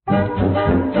Hello,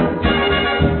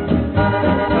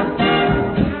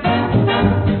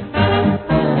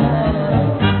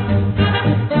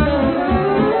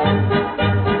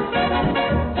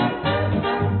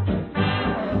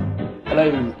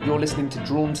 you're listening to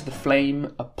Drawn to the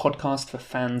Flame, a podcast for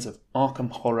fans of Arkham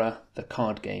Horror, the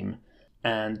card game.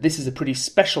 And this is a pretty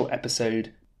special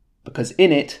episode because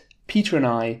in it, Peter and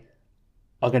I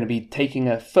are going to be taking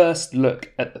a first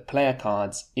look at the player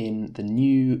cards in the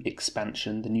new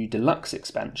expansion, the new deluxe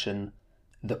expansion,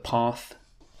 The Path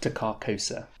to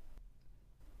Carcosa.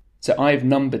 So I've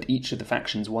numbered each of the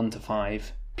factions 1 to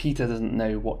 5. Peter doesn't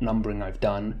know what numbering I've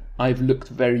done. I've looked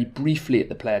very briefly at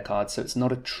the player cards, so it's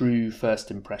not a true first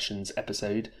impressions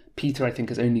episode. Peter, I think,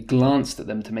 has only glanced at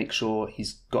them to make sure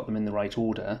he's got them in the right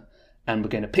order. And we're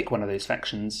going to pick one of those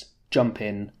factions, jump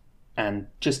in, and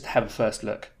just have a first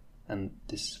look and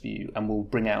this view. And we'll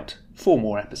bring out 4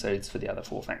 more episodes for the other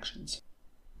 4 factions.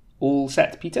 All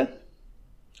set, Peter?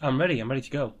 I'm ready to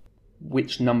go.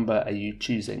 Which number are you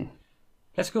choosing?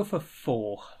 Let's go for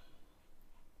 4.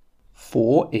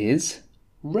 4 is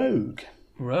Rogue.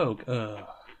 Rogue?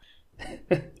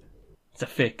 It's a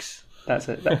fix. That's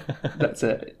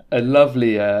a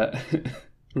lovely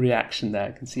reaction there.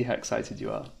 I can see how excited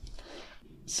you are.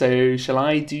 So shall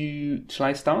I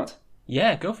start?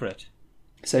 Yeah, go for it.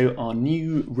 So our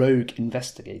new rogue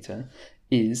investigator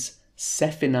is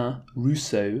Sefina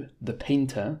Rousseau, the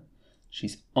painter.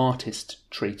 She's artist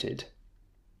traded.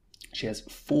 She has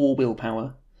 4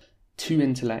 willpower, 2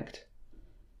 intellect,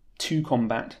 2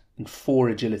 combat, and 4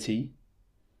 agility.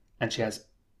 And she has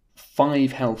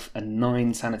 5 health and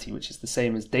 9 sanity, which is the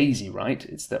same as Daisy, right?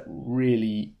 It's that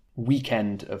really weak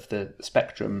end of the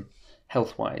spectrum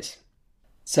health-wise.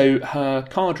 So her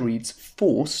card reads,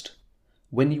 Forced,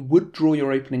 when you would draw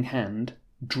your opening hand,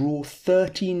 draw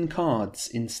 13 cards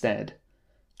instead.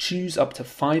 Choose up to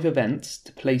 5 events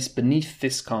to place beneath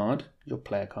this card, your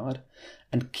player card,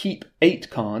 and keep 8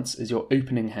 cards as your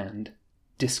opening hand.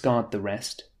 Discard the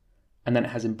rest. And then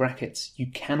it has in brackets, you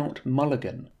cannot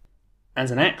mulligan.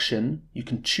 As an action, you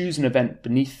can choose an event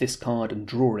beneath this card and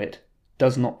draw it.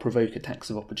 Does not provoke attacks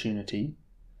of opportunity.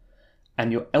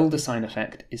 And your Elder Sign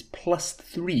effect is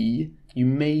 +3. You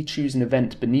may choose an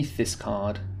event beneath this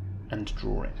card and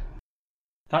draw it.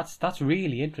 That's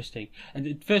really interesting.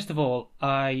 And first of all,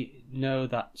 I know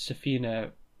that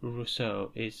Sefina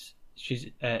Rousseau she's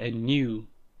a new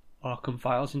Arkham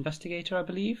Files investigator, I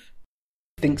believe.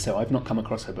 I think so. I've not come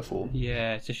across her before.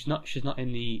 Yeah, so she's not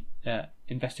in the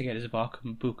Investigators of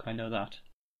Arkham book. I know that.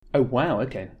 Oh wow,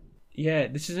 okay. Yeah,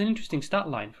 this is an interesting stat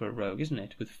line for a rogue, isn't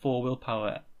it? With 4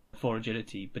 willpower, 4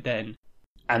 agility, but then...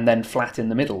 And then flat in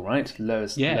the middle, right?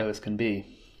 Lowest can be.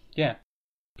 Yeah.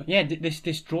 But yeah,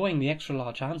 this drawing the extra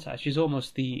large hand size, she's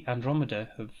almost the Andromeda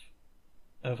of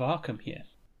Arkham here.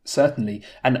 Certainly.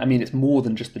 And I mean, it's more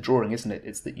than just the drawing, isn't it?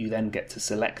 It's that you then get to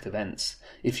select events.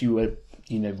 If you were,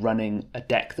 running a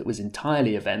deck that was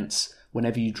entirely events,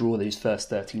 whenever you draw those first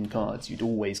 13 cards, you'd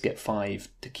always get 5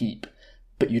 to keep,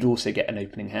 but you'd also get an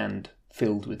opening hand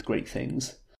filled with great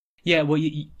things. Yeah, well,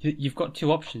 you've got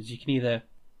 2 options. You can either,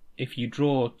 if you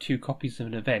draw 2 copies of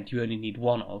an event you only need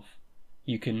 1 of,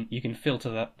 you can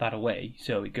filter that away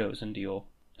so it goes under your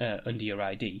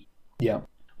ID. Yeah.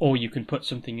 Or you can put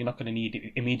something you're not going to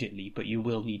need immediately, but you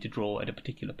will need to draw at a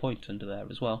particular point under there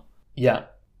as well. Yeah,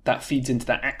 that feeds into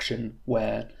that action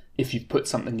where if you've put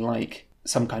something like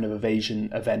some kind of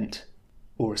evasion event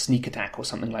or a sneak attack or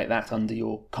something like that under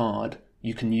your card,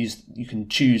 you can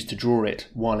choose to draw it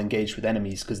while engaged with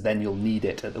enemies, because then you'll need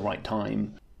it at the right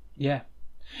time. Yeah.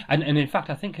 And in fact,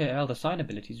 I think her Elder Sign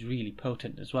ability is really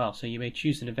potent as well, so you may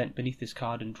choose an event beneath this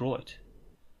card and draw it.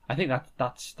 I think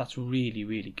that's really,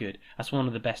 really good. That's one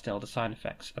of the best Elder Sign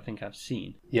effects I think I've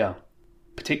seen. Yeah,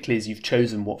 particularly as you've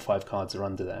chosen what 5 cards are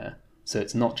under there. So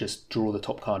it's not just draw the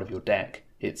top card of your deck,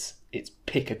 it's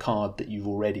pick a card that you've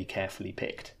already carefully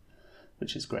picked,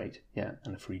 which is great. Yeah,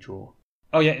 and a free draw.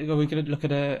 Oh yeah, we're going to look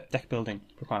at deck building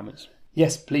requirements.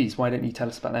 Yes, please. Why don't you tell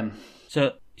us about them?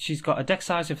 So she's got a deck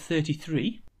size of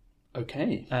 33.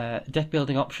 Okay. Deck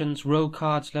building options: rogue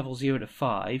cards level 0 to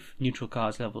 5, neutral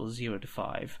cards level 0 to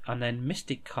 5, and then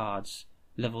mystic cards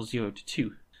level 0 to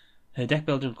 2. Her deck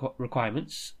building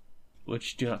requirements,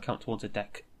 which do not count towards a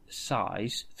deck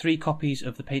size: 3 copies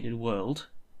of The Painted World.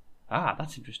 Ah,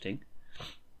 that's interesting.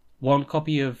 1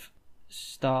 copy of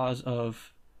Stars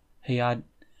of Hyades?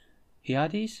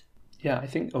 Yeah, I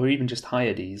think, or even just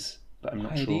Hyades, but I'm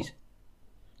not sure.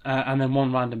 And then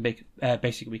 1 random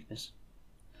basic weakness.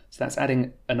 So that's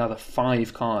adding another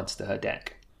 5 cards to her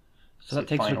deck. So that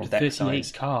takes her up to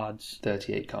 38 cards.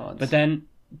 38 cards. But then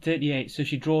 38, so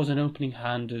she draws an opening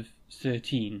hand of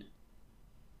 13.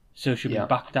 So she'll Yeah. be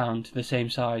back down to the same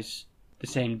size, the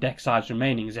same deck size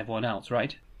remaining as everyone else,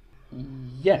 right?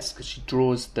 Yes, because she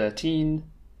draws 13,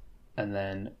 and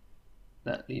then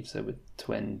that leaves her with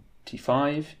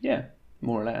 25. Yeah,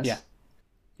 more or less. Yeah.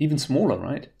 Even smaller,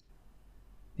 right?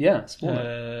 Yeah,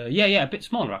 smaller. Yeah, a bit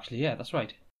smaller actually. Yeah, that's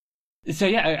right. So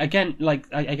yeah, again, like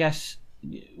I guess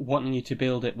wanting you to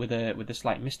build it with a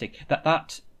slight mystic.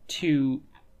 That too,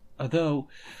 although,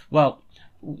 well,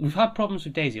 we've had problems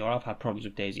with Daisy, or I've had problems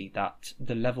with Daisy. That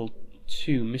the level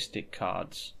 2 mystic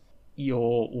cards,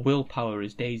 your willpower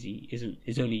as Daisy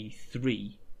is only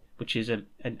 3, which is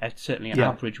certainly an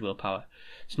average willpower.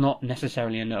 It's not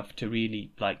necessarily enough to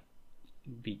really like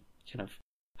be kind of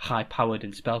high powered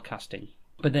in spellcasting.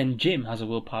 But then Jim has a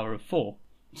willpower of 4,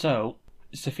 so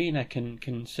Safina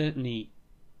can certainly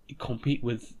compete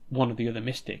with one of the other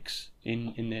mystics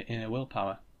in her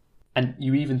willpower. And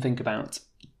you even think about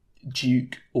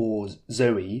Duke or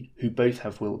Zoe, who both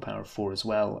have willpower of 4 as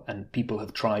well, and people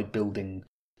have tried building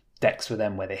decks for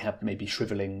them where they have maybe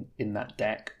Shriveling in that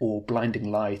deck, or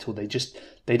Blinding Light, or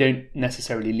they don't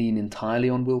necessarily lean entirely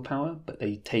on willpower, but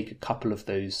they take a couple of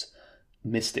those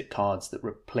mystic cards that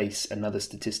replace another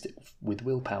statistic with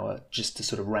willpower just to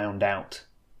sort of round out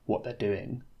what they're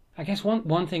doing. I guess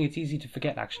one thing it's easy to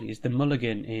forget actually is the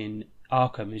mulligan in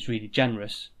Arkham is really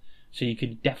generous, so you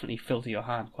can definitely filter your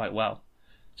hand quite well.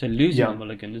 So losing a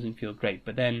mulligan doesn't feel great,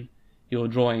 but then you're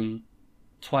drawing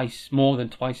more than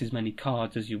twice as many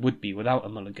cards as you would be without a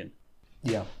mulligan.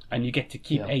 Yeah. And you get to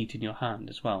keep 8 in your hand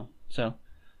as well. So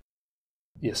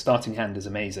your starting hand is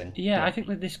amazing. Yeah, I think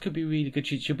that this could be really good.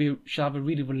 She'll have a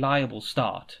really reliable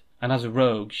start, and as a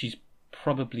rogue, she's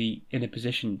probably in a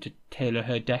position to tailor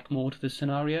her deck more to the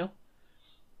scenario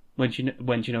when she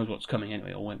knows what's coming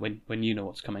anyway, or when you know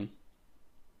what's coming.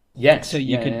 Yes. So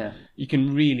you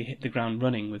can really hit the ground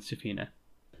running with Safina.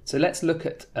 So let's look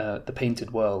at the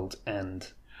Painted World and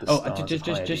the Stars of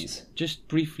Hyades. Just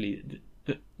briefly.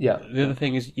 The other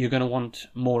thing is you're going to want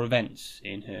more events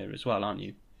in her as well, aren't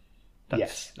you?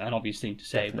 That's an obvious thing to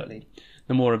say, definitely. But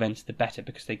the more events, the better,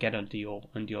 because they get under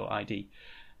your ID.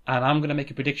 And I'm going to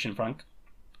make a prediction, Frank.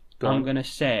 I'm going to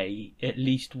say at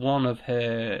least one of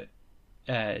her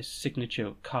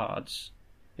signature cards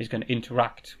is going to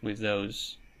interact with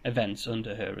those events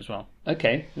under her as well.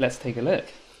 Okay, let's take a look.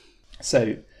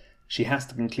 So she has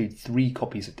to include 3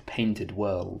 copies of the Painted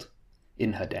World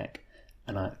in her deck,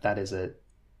 and that is a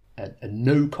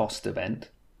no-cost event.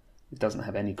 It doesn't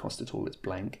have any cost at all, it's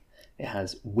blank. It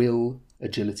has will,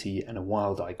 agility, and a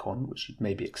wild icon, which you'd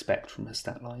maybe expect from her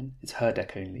stat line. It's her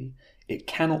deck only. It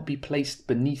cannot be placed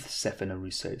beneath Sefina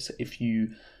Rousseau. So if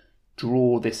you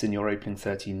draw this in your opening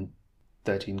 13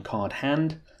 card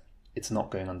hand, it's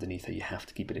not going underneath her. You have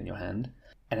to keep it in your hand.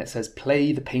 And it says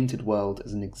play the Painted World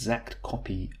as an exact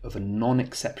copy of a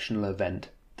non-exceptional event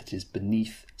that is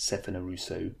beneath Sefina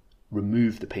Rousseau.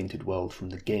 Remove the Painted World from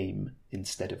the game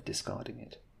instead of discarding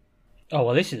it. Oh,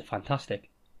 well, this is fantastic.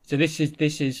 So this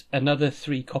is another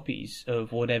 3 copies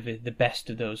of whatever the best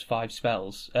of those 5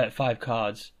 spells, 5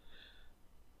 cards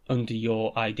under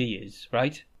your ID is,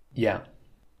 right? Yeah.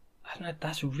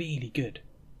 That's really good.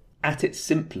 At its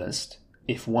simplest,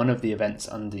 if one of the events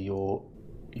under your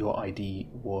ID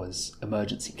was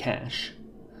Emergency Cash,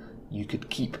 you could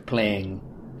keep playing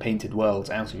Painted Worlds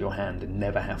out of your hand and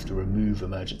never have to remove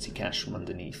Emergency Cash from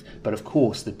underneath. But of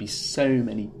course, there'd be so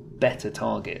many better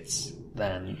targets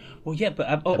than... Well, yeah,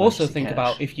 but also think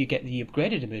about if you get the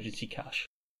upgraded Emergency Cash.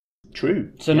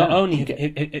 True. So not only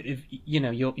if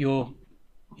you're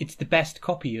it's the best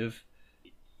copy of...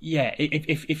 Yeah,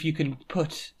 if you can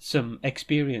put some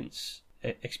experience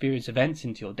events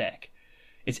into your deck,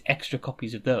 it's extra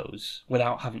copies of those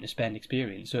without having to spend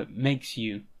experience. So it makes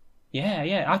you...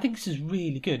 Yeah, I think this is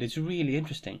really good. It's really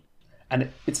interesting. And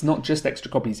it's not just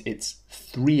extra copies, it's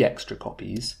 3 extra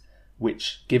copies,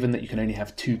 which, given that you can only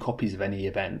have 2 copies of any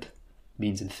event,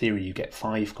 means in theory you get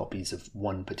 5 copies of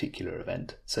one particular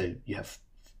event. So you have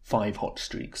 5 Hot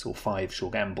Streaks or 5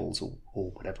 Sure Gambles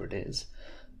or whatever it is.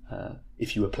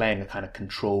 If you were playing a kind of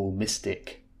control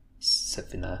mystic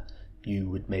Sefina, you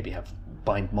would maybe have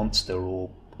Bind Monster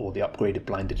or the upgraded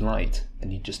Blinded Light,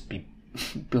 and you'd just be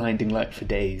blinding light for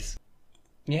days.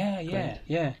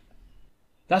 Yeah.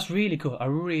 That's really cool. I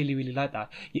really, really like that.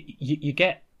 You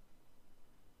get...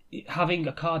 Having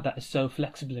a card that is so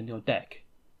flexible in your deck,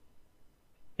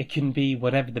 it can be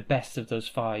whatever the best of those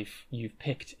 5 you've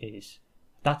picked is.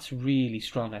 That's really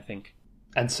strong, I think.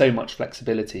 And so much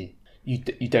flexibility. You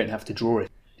don't have to draw it.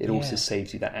 It also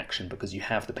saves you that action because you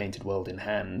have the Painted World in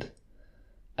hand,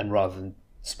 and rather than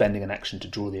spending an action to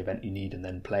draw the event you need and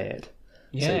then play it.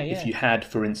 If you had,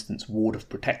 for instance, Ward of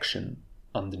Protection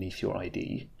underneath your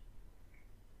ID,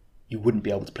 you wouldn't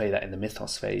be able to play that in the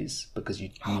Mythos phase because you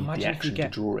need the Imagine if you action to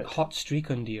get draw it. Hot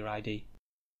Streak under your ID.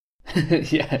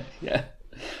 Yeah.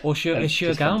 Or Sure That's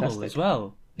just Gamble fantastic. as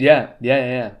well. Yeah.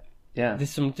 There's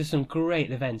some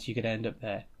great events you could end up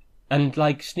there. And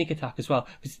like Sneak Attack as well.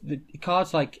 Because the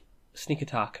cards like Sneak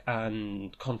Attack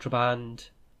and Contraband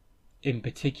in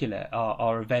particular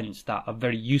are events that are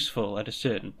very useful at a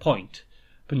certain point,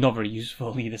 but not very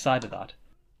useful either side of that.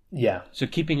 Yeah. So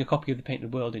keeping a copy of the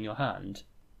Painted World in your hand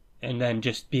and then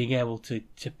just being able to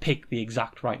pick the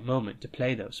exact right moment to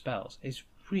play those spells is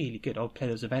really good. Or play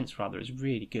those events rather, is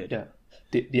really good. Yeah.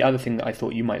 The other thing that I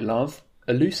thought you might love,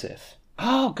 Elusive.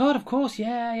 Oh god, of course,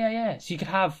 yeah. So you could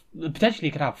have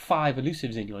 5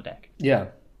 elusives in your deck. Yeah.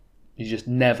 You just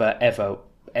never ever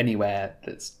anywhere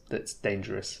that's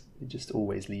dangerous. You're just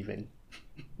always leaving.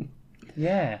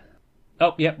 Yeah.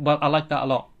 Oh yeah, well I like that a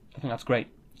lot. I think that's great.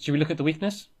 Should we look at the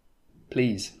weakness?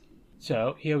 Please.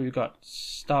 So here we've got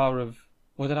Star of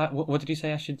what did you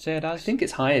say I should say it as? I think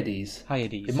it's Hyades.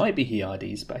 Hyades. It might be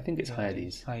Hyades, but I think it's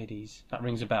Hyades. Hyades. That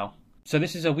rings a bell. So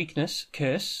this is a weakness,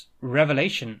 curse,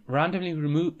 revelation.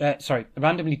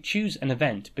 Randomly choose an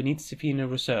event beneath Sefina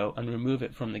Rousseau and remove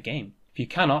it from the game. If you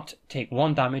cannot, take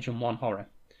 1 damage and 1 horror.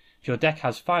 If your deck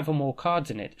has 5 or more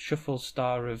cards in it, shuffle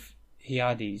Star of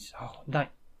Hyades.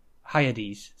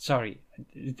 Hyades. Sorry,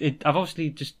 I've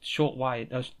obviously just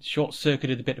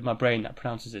short-circuited the bit of my brain that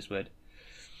pronounces this word.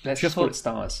 Let's just call it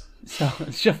stars.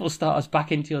 Shuffle stars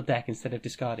back into your deck instead of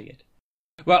discarding it.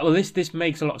 Well, this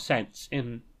makes a lot of sense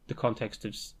in the context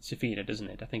of Sefina, doesn't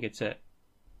it? I think it's a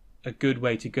good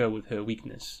way to go with her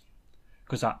weakness,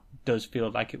 because that does feel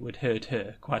like it would hurt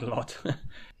her quite a lot.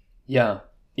 Yeah,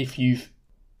 if you've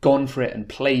gone for it and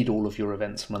played all of your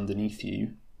events from underneath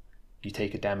you, you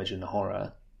take a damage and a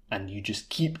horror, and you just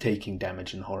keep taking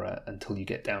damage and horror until you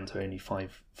get down to only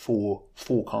four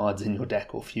cards in your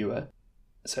deck or fewer.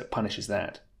 So it punishes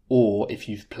that. Or if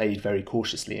you've played very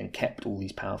cautiously and kept all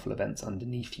these powerful events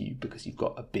underneath you because you've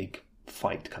got a big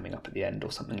fight coming up at the end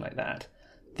or something like that,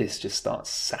 this just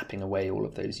starts sapping away all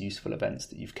of those useful events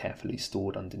that you've carefully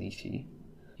stored underneath you.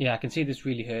 Yeah, I can see this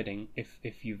really hurting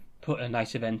if you've put a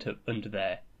nice event up under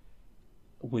there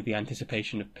with the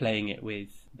anticipation of playing it with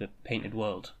the Painted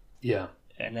World. Yeah.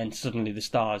 And then suddenly the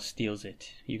stars steals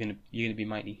it. You're gonna be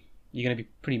mighty. You're gonna be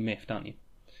pretty miffed, aren't you?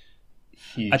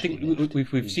 Hugely I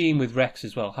think we've seen with Rex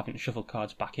as well, having to shuffle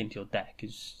cards back into your deck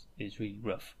is really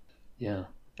rough. Yeah.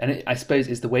 And I suppose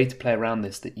it's the way to play around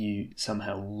this that you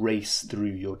somehow race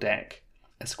through your deck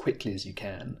as quickly as you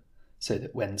can, so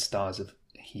that when Stars of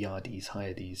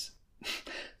Hyades,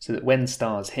 so that when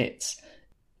Stars hits,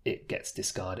 it gets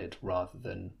discarded rather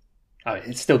than... I mean,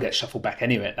 it still gets shuffled back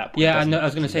anyway at that point. Yeah, I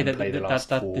was going to say that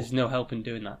that there's no help in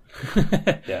doing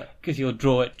that. Yeah. Because you'll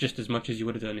draw it just as much as you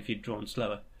would have done if you'd drawn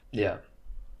slower. Yeah.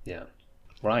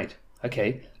 Right.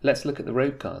 Okay, let's look at the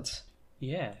rogue cards.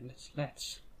 Yeah,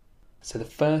 let's. So the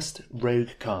first rogue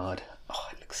card,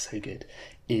 it looks so good,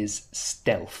 is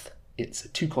Stealth. It's a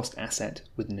 2-cost asset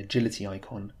with an agility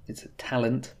icon. It's a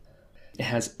talent. It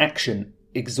has action,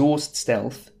 exhaust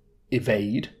stealth,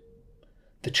 evade.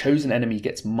 The chosen enemy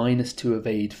gets -2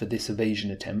 evade for this evasion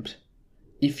attempt.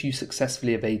 If you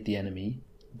successfully evade the enemy,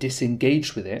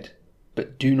 disengage with it,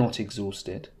 but do not exhaust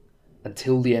it.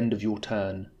 Until the end of your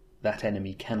turn, that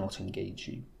enemy cannot engage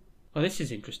you. Well, this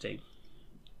is interesting.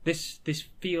 This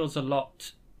feels a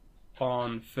lot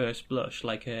on first blush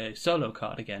like a solo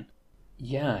card again.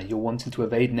 Yeah, you're wanting to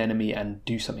evade an enemy and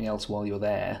do something else while you're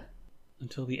there.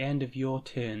 Until the end of your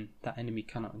turn, that enemy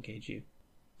cannot engage you.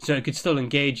 So it could still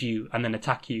engage you and then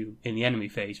attack you in the enemy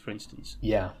phase, for instance.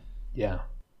 Yeah.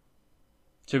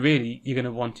 So really, you're going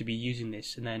to want to be using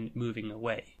this and then moving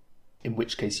away. In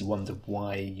which case you wonder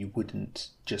why you wouldn't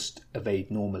just evade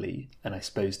normally, and I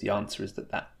suppose the answer is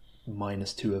that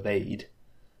 -2 evade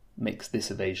makes this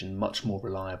evasion much more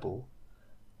reliable.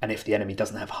 And if the enemy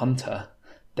doesn't have Hunter,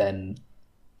 then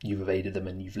you've evaded them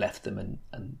and you've left them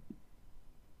and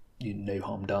no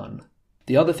harm done.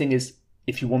 The other thing is,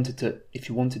 if you wanted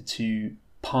to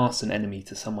pass an enemy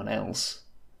to someone else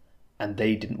and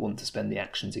they didn't want to spend the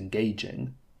actions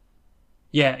engaging.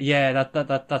 Yeah,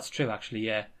 that's true actually,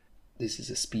 yeah. This is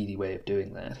a speedy way of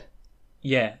doing that.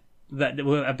 Yeah,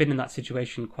 I've been in that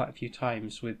situation quite a few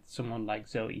times with someone like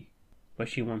Zoe, where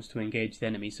she wants to engage the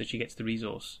enemy, so she gets the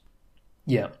resource.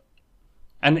 Yeah.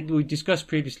 And we discussed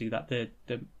previously that the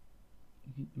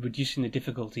reducing the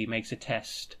difficulty makes a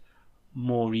test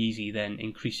more easy than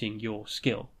increasing your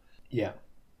skill. Yeah.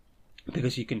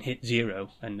 Because you can hit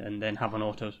 0 and then have an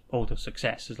auto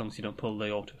success as long as you don't pull the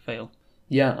auto fail.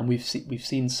 Yeah, and we've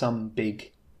seen some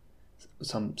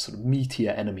sort of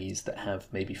meteor enemies that have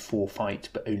maybe 4 fight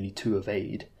but only 2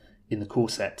 evade. In the core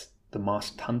set, the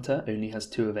Masked Hunter only has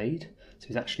 2 evade, so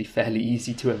he's actually fairly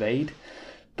easy to evade.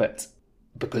 But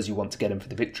because you want to get him for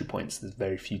the victory points, there's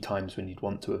very few times when you'd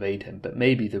want to evade him. But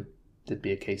maybe there'd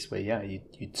be a case where, yeah,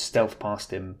 you'd stealth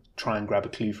past him, try and grab a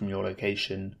clue from your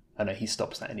location. I know he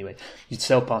stops that anyway. You'd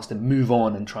stealth past him, move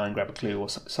on and try and grab a clue or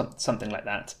something like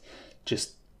that.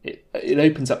 Just, it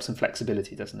opens up some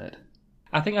flexibility, doesn't it?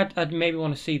 I think I'd maybe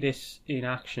want to see this in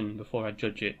action before I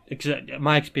judge it. Because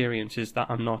my experience is that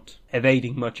I'm not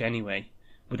evading much anyway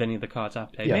with any of the cards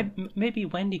I've played. Yeah. Maybe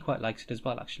Wendy quite likes it as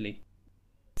well, actually.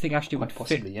 I think actually Quite would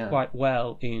possibly, fit yeah. quite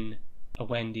well in a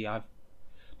Wendy.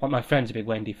 My friend's a big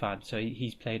Wendy fan, so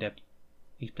he's played a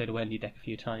Wendy deck a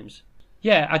few times.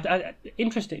 Yeah,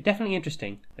 interesting, definitely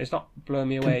interesting. It's not blowing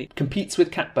me away. Competes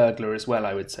with Cat Burglar as well,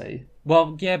 I would say.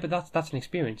 Well, yeah, but that's an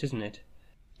experience, isn't it?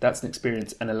 That's an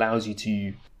experience and allows you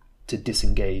to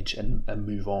disengage and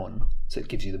move on. So it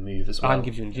gives you the move as well. And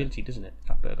gives you an agility, doesn't it?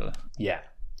 Cat Burglar. Yeah.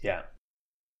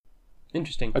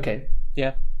 Interesting. Okay.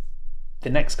 Yeah. The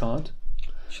next card,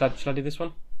 Should I do this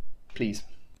one? please.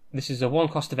 This is a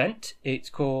 1-cost event. It's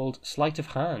called Sleight of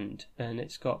Hand, and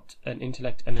it's got an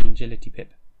intellect and an agility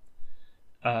pip.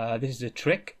 This is a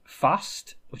trick.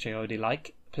 Fast, which I already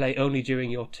like. Play only during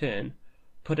your turn.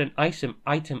 Put an item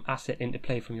asset into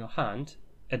play from your hand.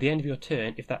 At the end of your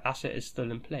turn, if that asset is still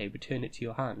in play, return it to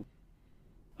your hand.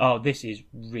 Oh, this is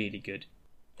really good.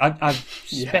 I've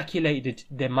Yeah. speculated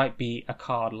there might be a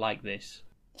card like this.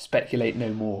 Speculate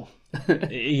no more.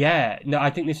 Yeah, no, I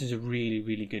think this is a really,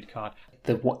 really good card.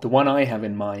 The one I have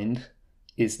in mind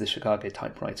is the Chicago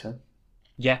Typewriter.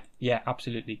 Yeah,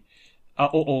 absolutely.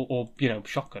 Or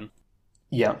shotgun.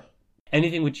 Yeah.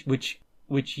 Anything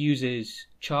which uses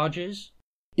charges.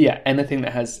 Yeah, anything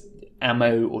that has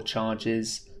ammo or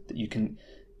charges that you can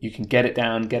get it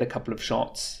down, get a couple of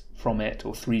shots from it,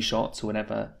 or 3 shots or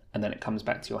whatever, and then it comes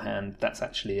back to your hand. That's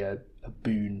actually a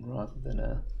boon rather than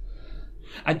a...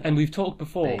 And we've talked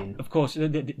before, Bane. of course,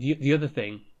 the other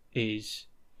thing is,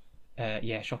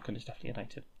 shotgun is definitely an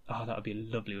item. Oh, that would be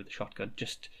lovely with the shotgun.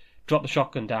 Just drop the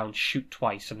shotgun down, shoot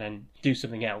twice, and then do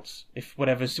something else. If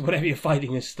whatever you're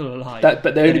fighting is still alive. But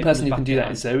the then only it person comes who back can to do your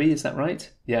that is hand. Zoe, is that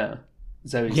right? Yeah.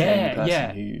 Zoe's the only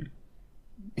person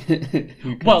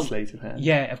who can Sleight of Hand.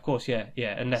 Yeah, of course, yeah.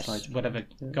 Unless Sleight of whatever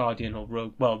hand, yeah. Guardian or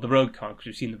Rogue. Well, the Rogue can't because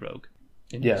we've seen the Rogue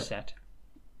in Yeah. this set.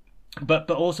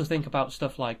 But also think about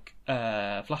stuff like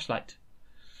flashlight,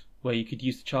 where you could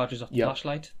use the charges off the Yeah.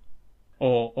 flashlight,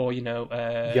 or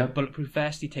Yeah. bulletproof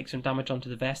vest. You take some damage onto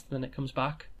the vest, and then it comes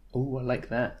back. Oh, I like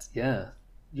that. Yeah.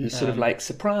 You're sort of like,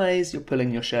 surprise, you're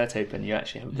pulling your shirt open, you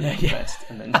actually have a bulletproof vest.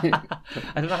 And then I don't know.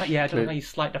 I don't know how you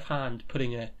sleight of hand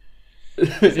putting a.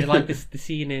 Is it like this? The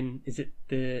scene in is it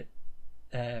the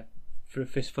for a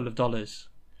fistful of dollars?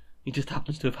 He just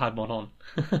happens to have had one on.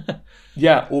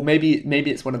 Yeah, or maybe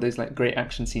it's one of those like great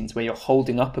action scenes where you're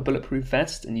holding up a bulletproof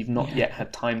vest and you've not yet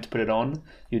had time to put it on.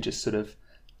 You're just sort of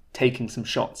taking some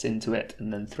shots into it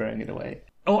and then throwing it away.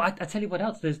 Oh, I tell you what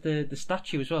else. There's the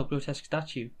statue as well, grotesque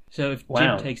statue. So if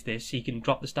Wow. Jim takes this, he can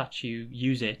drop the statue,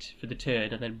 use it for the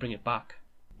turn, and then bring it back.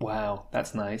 Wow,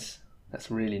 that's nice. That's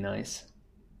really nice.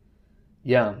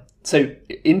 Yeah. So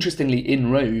interestingly,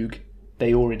 in Rogue,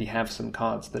 they already have some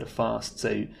cards that are fast.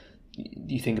 So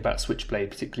you think about Switchblade,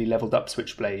 particularly leveled up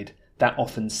Switchblade. That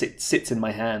often sits in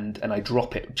my hand, and I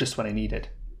drop it just when I need it.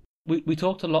 We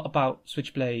talked a lot about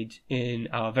Switchblade in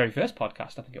our very first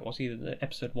podcast. I think it was either the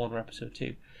episode 1 or episode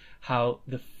 2. How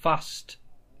the fast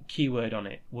keyword on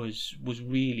it was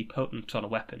really potent on a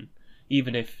weapon,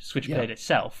 even if Switchblade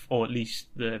itself, or at least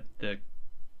the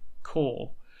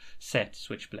core set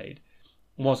Switchblade,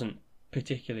 wasn't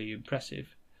particularly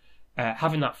impressive.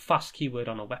 Having that fast keyword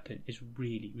on a weapon is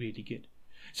really, really good.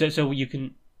 So you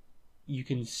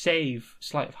can save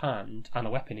sleight of hand and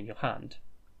a weapon in your hand,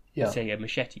 say a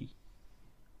machete,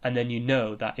 and then you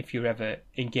know that if you're ever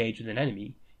engaged with an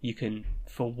enemy, you can,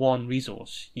 for one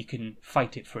resource, you can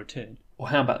fight it for a turn. Or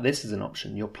how about this as an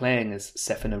option? You're playing as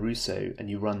Sefina Russo and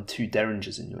you run 2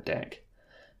 Derringers in your deck.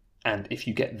 And if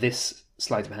you get this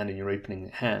sleight of hand in your opening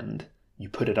hand, you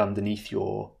put it underneath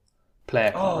your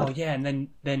player card. Oh, yeah, and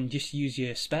then just use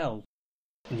your spell.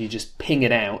 And you just ping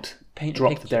it out, Paint a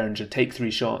drop the picture. Derringer, take 3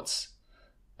 shots,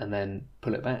 and then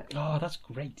pull it back. Oh, that's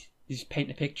great. You just paint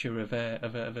a picture of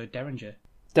a Derringer.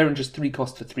 Derringer's 3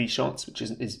 cost for 3 shots, which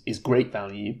is great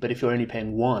value, but if you're only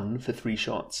paying 1 for 3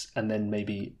 shots and then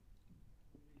maybe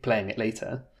playing it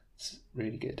later, it's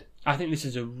really good. I think this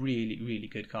is a really, really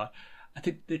good card. I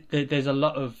think that there's a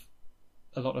lot of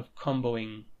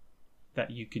comboing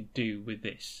that you could do with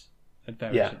this and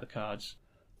various of the cards.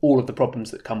 All of the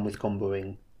problems that come with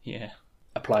comboing Yeah.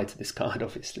 apply to this card,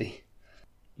 obviously.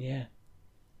 Yeah.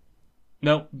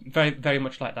 No, very, very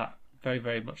much like that. very,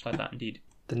 very much like that indeed.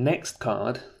 The next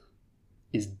card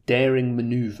is Daring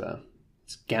Maneuver.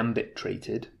 It's Gambit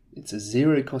traded. It's a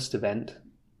 0-cost event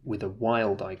with a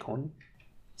wild icon.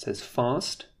 It says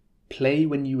fast. Play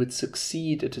when you would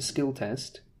succeed at a skill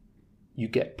test. You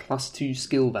get +2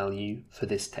 skill value for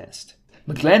this test.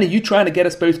 McGlenn, are you trying to get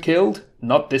us both killed?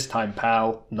 Not this time,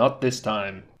 pal. Not this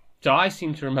time. So I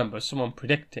seem to remember someone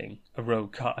predicting a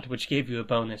rogue card which gave you a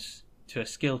bonus to a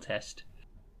skill test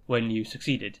when you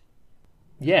succeeded.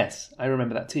 Yes, I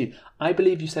remember that too. I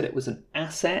believe you said it was an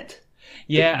asset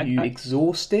Yeah, that you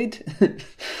exhausted.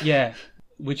 yeah,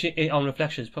 which on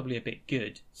reflection is probably a bit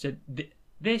good. So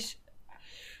this,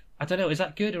 I don't know, is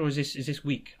that good or is this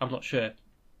weak? I'm not sure.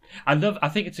 I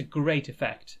think it's a great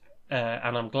effect,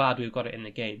 and I'm glad we've got it in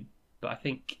the game. But I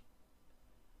think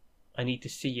I need to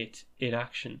see it in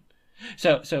action.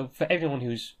 So for everyone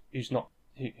who's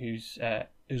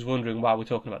wondering why we're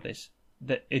talking about this,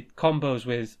 that it combos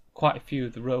with quite a few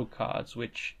of the rogue cards,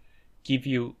 which give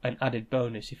you an added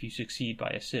bonus if you succeed by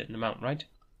a certain amount, right?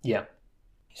 Yeah.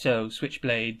 So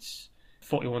Switchblades,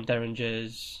 41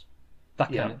 Derringers,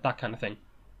 that kind of thing.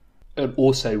 And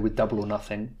also with double or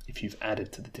nothing, if you've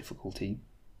added to the difficulty.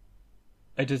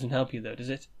 It doesn't help you though, does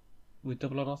it? With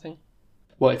double or nothing?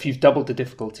 Well, if you've doubled the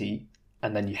difficulty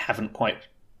and then you haven't quite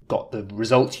got the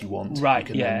results you want, right?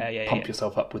 You can pump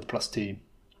yourself up with +2.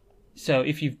 So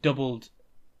if you've doubled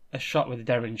a shot with a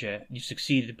Derringer, you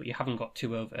succeeded, but you haven't got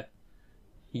 2 over.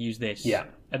 You use this,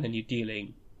 and then you're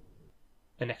dealing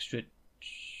an extra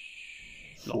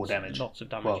 4 damage. Lots of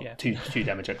damage. Well, yeah, 2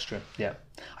 damage extra. Yeah,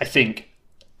 I think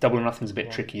double or nothing's a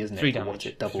bit tricky, isn't it? 3 for damage. What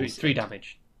it doubles. 3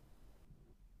 damage.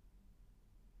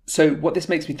 So what this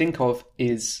makes me think of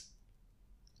is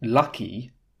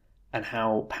Lucky and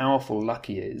how powerful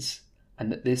Lucky is,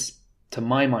 and that this, to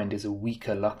my mind, is a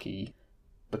weaker Lucky,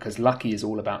 because Lucky is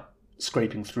all about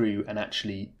scraping through and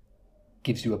actually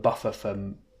gives you a buffer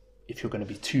from if you're going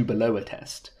to be 2 below a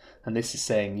test. And this is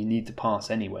saying you need to pass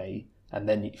anyway, and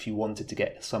then if you wanted to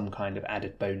get some kind of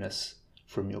added bonus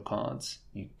from your cards,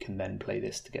 you can then play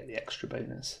this to get the extra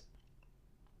bonus.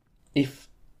 If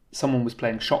someone was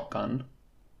playing Shotgun,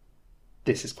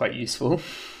 this is quite useful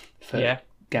for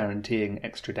guaranteeing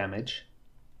extra damage.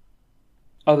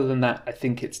 Other than that, I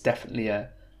think it's definitely a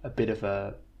bit of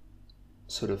a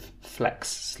sort of flex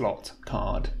slot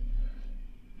card,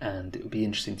 and it would be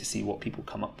interesting to see what people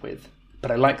come up with.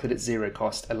 But I like that it's 0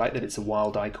 cost. I like that it's a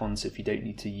wild icon, so if you don't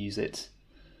need to use it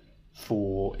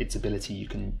for its ability, you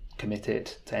can commit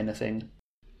it to anything.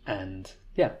 And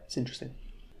yeah, it's interesting.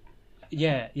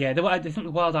 Yeah. I think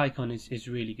the wild icon is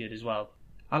really good as well.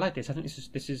 I like this. I think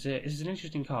this is an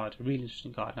interesting card, a really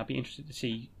interesting card, and I'd be interested to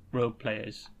see rogue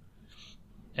players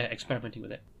experimenting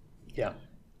with it. Yeah.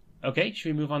 Okay,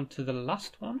 should we move on to the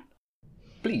last one?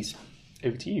 Please,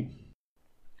 over to you.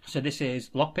 So this is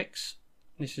Lockpicks.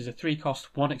 This is a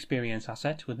 3-cost, 1 experience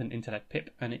asset with an intellect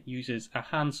pip, and it uses a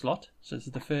hand slot. So this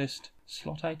is the first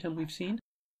slot item we've seen.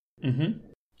 Mm-hmm.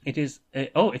 It is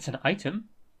it's an item,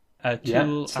 a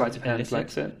tool, sleight of hand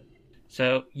likes it.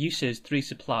 So uses 3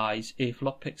 supplies. If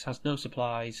Lockpicks has no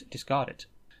supplies, discard it.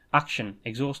 Action: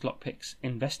 exhaust Lockpicks.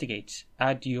 Investigate.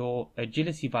 Add your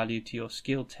agility value to your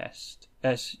skill test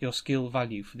as your skill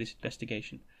value for this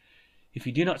investigation. If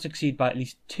you do not succeed by at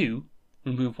least 2,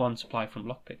 remove 1 supply from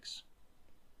Lockpicks.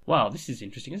 Wow, this is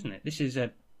interesting, isn't it? This is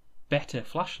a better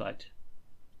flashlight.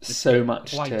 So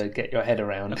much to get your head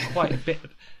around. Quite a bit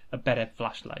a better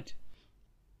flashlight.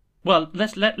 Well,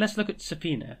 let's look at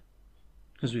Safina,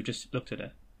 because we've just looked at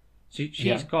her. So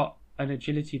she's got an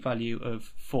agility value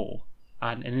of 4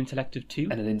 and an intellect of 2.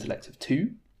 And an intellect of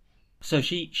 2. So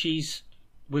she's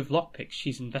with Lockpicks,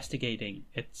 she's investigating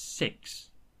at 6,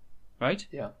 right?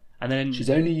 Yeah. And then she's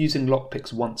only using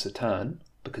Lockpicks once a turn,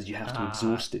 because you have to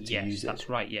exhaust it to use it. That's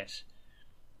right, yes.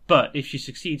 But if she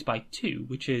succeeds by 2,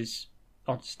 which is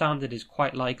on standard is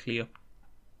quite likely up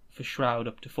for Shroud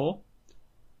up to 4.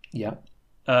 Yeah.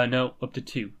 No, up to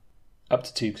 2. Up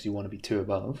to 2 because you want to be 2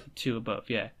 above. 2 above,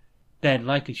 yeah. Then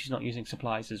likely she's not using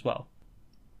supplies as well.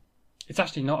 It's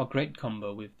actually not a great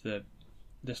combo with the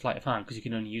sleight of hand, because you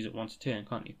can only use it once a turn,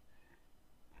 can't you?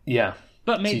 Yeah.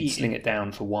 But maybe so you'd sling it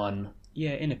down for 1.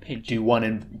 Yeah, in a pinch. Do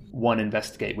one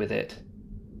investigate with it,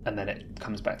 and then it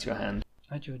comes back to your hand.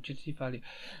 Add your agility value.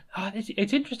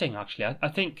 It's interesting, actually. I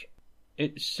think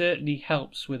it certainly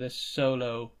helps with a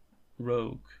solo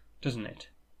rogue, doesn't it?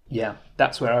 Yeah,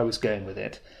 that's where I was going with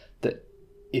it. That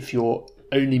if you're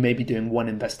only maybe doing 1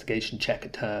 investigation check a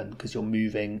turn, because you're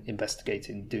moving,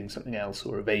 investigating, doing something else,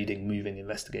 or evading, moving,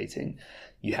 investigating,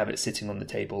 you have it sitting on the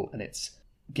table, and it's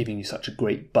giving you such a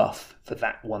great buff for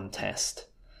that 1 test,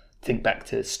 think back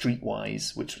to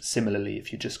Streetwise, which similarly,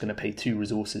 if you're just going to pay 2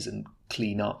 resources and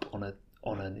clean up on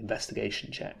an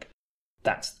investigation check,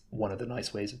 that's one of the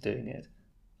nice ways of doing it.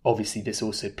 Obviously, this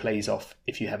also plays off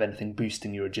if you have anything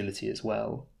boosting your agility as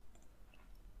well.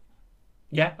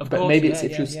 Yeah, of but course. Maybe it's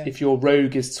if your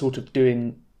rogue is sort of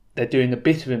doing a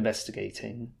bit of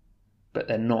investigating, but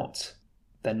they're not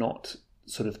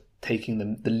sort of taking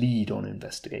the lead on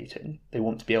investigating. They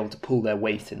want to be able to pull their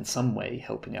weight in some way,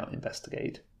 helping out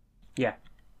investigate. Yeah.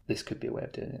 This could be a way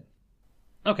of doing it.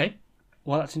 Okay.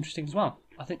 Well, that's interesting as well.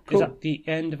 I think, Cool. Is that the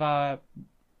end of our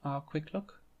quick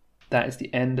look? That is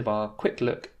the end of our quick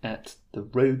look at the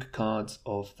rogue cards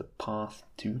of the Path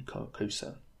to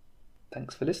Carcosa.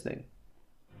 Thanks for listening.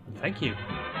 Thank you.